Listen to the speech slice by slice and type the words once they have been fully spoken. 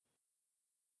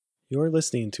You're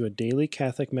listening to a daily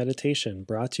Catholic meditation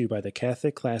brought to you by the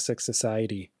Catholic Classic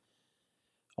Society.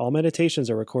 All meditations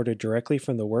are recorded directly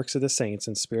from the works of the saints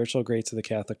and spiritual greats of the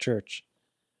Catholic Church.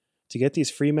 To get these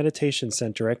free meditations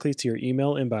sent directly to your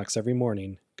email inbox every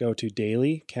morning, go to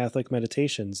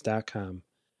dailycatholicmeditations.com.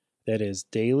 That is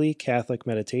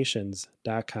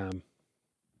dailycatholicmeditations.com.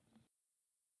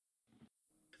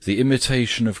 The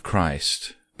Imitation of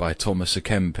Christ by Thomas à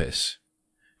Kempis,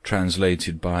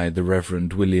 translated by the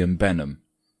Reverend William Benham.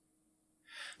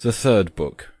 The third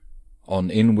book, on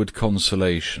Inward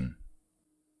Consolation.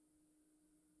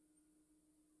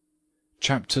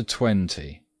 Chapter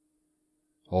 20.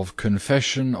 Of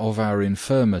Confession of our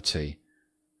Infirmity,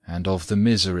 and of the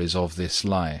Miseries of this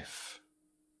Life.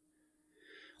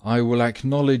 I will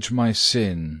acknowledge my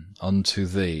sin unto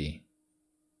Thee.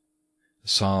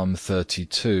 Psalm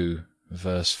 32,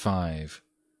 verse 5.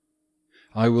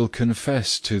 I will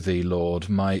confess to Thee, Lord,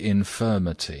 my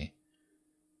infirmity.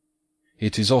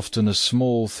 It is often a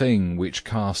small thing which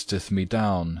casteth me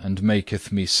down and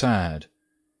maketh me sad.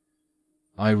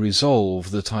 I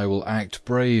resolve that I will act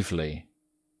bravely,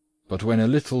 but when a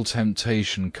little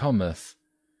temptation cometh,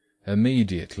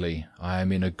 immediately I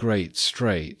am in a great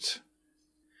strait.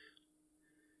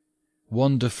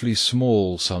 Wonderfully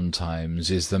small sometimes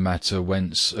is the matter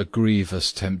whence a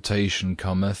grievous temptation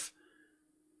cometh,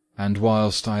 and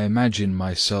whilst I imagine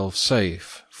myself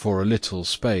safe for a little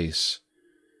space,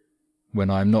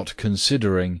 when I am not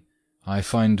considering, I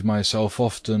find myself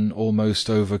often almost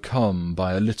overcome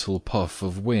by a little puff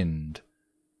of wind.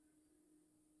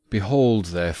 Behold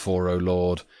therefore, O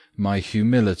Lord, my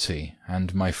humility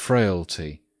and my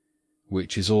frailty,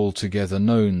 which is altogether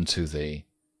known to Thee.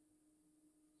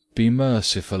 Be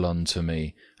merciful unto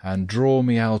me, and draw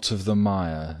me out of the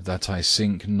mire, that I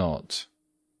sink not.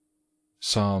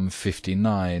 Psalm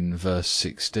 59, verse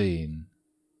 16.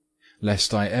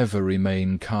 Lest I ever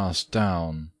remain cast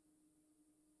down.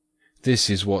 This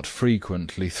is what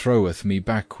frequently throweth me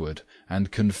backward,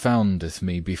 and confoundeth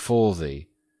me before Thee,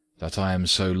 that I am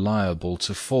so liable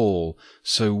to fall,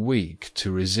 so weak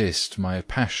to resist my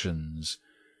passions.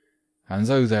 And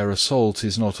though their assault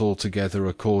is not altogether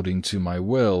according to my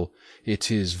will, it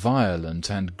is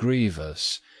violent and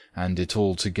grievous, and it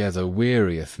altogether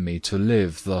wearieth me to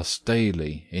live thus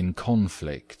daily in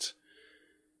conflict.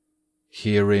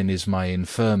 Herein is my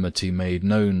infirmity made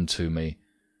known to me,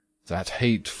 that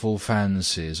hateful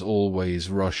fancies always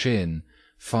rush in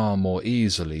far more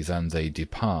easily than they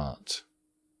depart.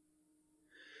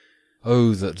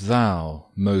 O that Thou,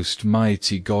 most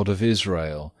mighty God of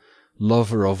Israel,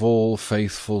 lover of all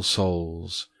faithful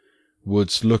souls,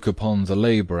 wouldst look upon the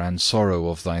labour and sorrow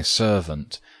of Thy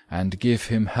servant, and give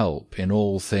him help in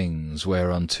all things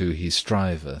whereunto he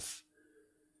striveth.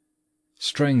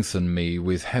 Strengthen me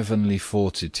with heavenly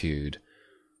fortitude,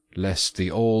 lest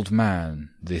the old man,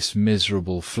 this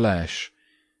miserable flesh,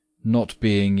 not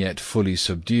being yet fully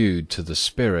subdued to the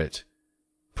Spirit,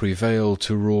 prevail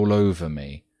to rule over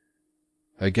me,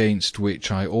 against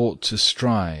which I ought to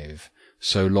strive,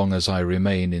 so long as I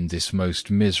remain in this most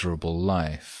miserable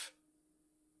life.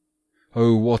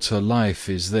 O what a life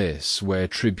is this, where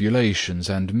tribulations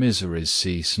and miseries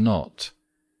cease not,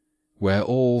 where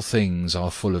all things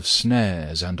are full of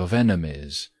snares and of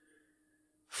enemies.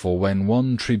 For when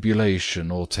one tribulation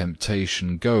or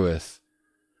temptation goeth,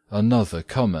 another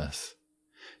cometh.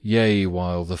 Yea,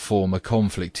 while the former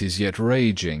conflict is yet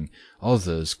raging,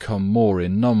 others come more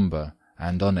in number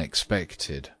and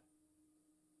unexpected.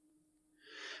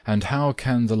 And how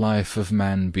can the life of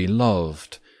man be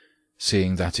loved,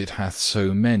 seeing that it hath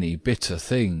so many bitter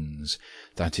things,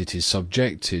 that it is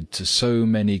subjected to so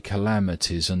many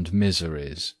calamities and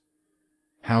miseries?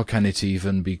 How can it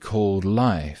even be called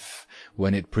life,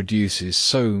 when it produces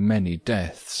so many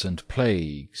deaths and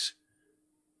plagues?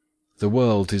 The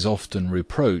world is often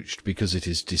reproached because it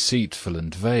is deceitful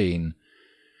and vain,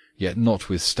 yet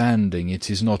notwithstanding it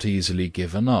is not easily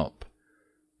given up,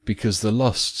 because the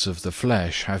lusts of the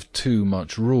flesh have too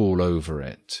much rule over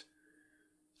it.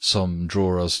 Some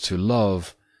draw us to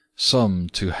love, some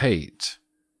to hate.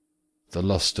 The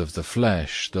lust of the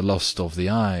flesh, the lust of the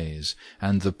eyes,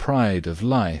 and the pride of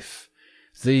life,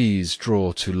 these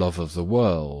draw to love of the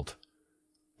world.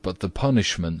 But the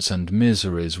punishments and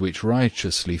miseries which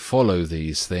righteously follow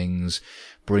these things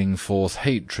bring forth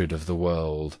hatred of the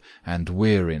world and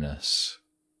weariness.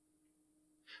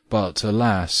 But,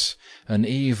 alas, an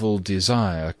evil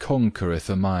desire conquereth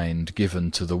a mind given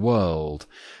to the world,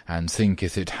 and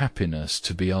thinketh it happiness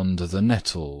to be under the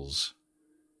nettles.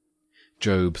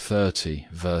 Job 30,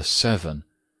 verse 7.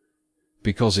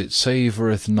 because it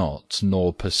savoureth not,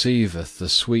 nor perceiveth the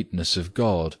sweetness of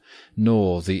God,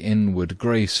 nor the inward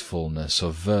gracefulness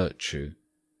of virtue.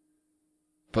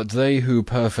 But they who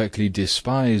perfectly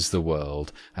despise the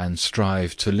world, and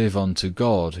strive to live unto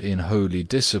God in holy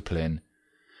discipline,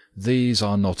 these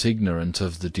are not ignorant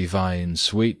of the divine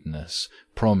sweetness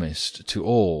promised to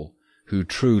all who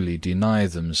truly deny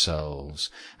themselves,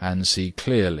 and see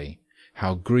clearly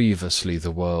how grievously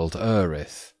the world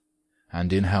erreth,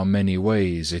 and in how many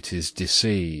ways it is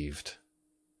deceived.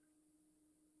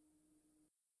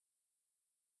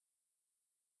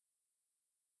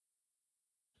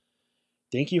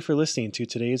 Thank you for listening to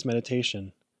today's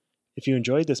meditation. If you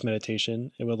enjoyed this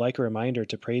meditation and would like a reminder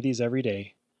to pray these every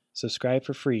day, subscribe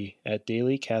for free at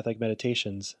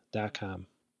dailycatholicmeditations.com.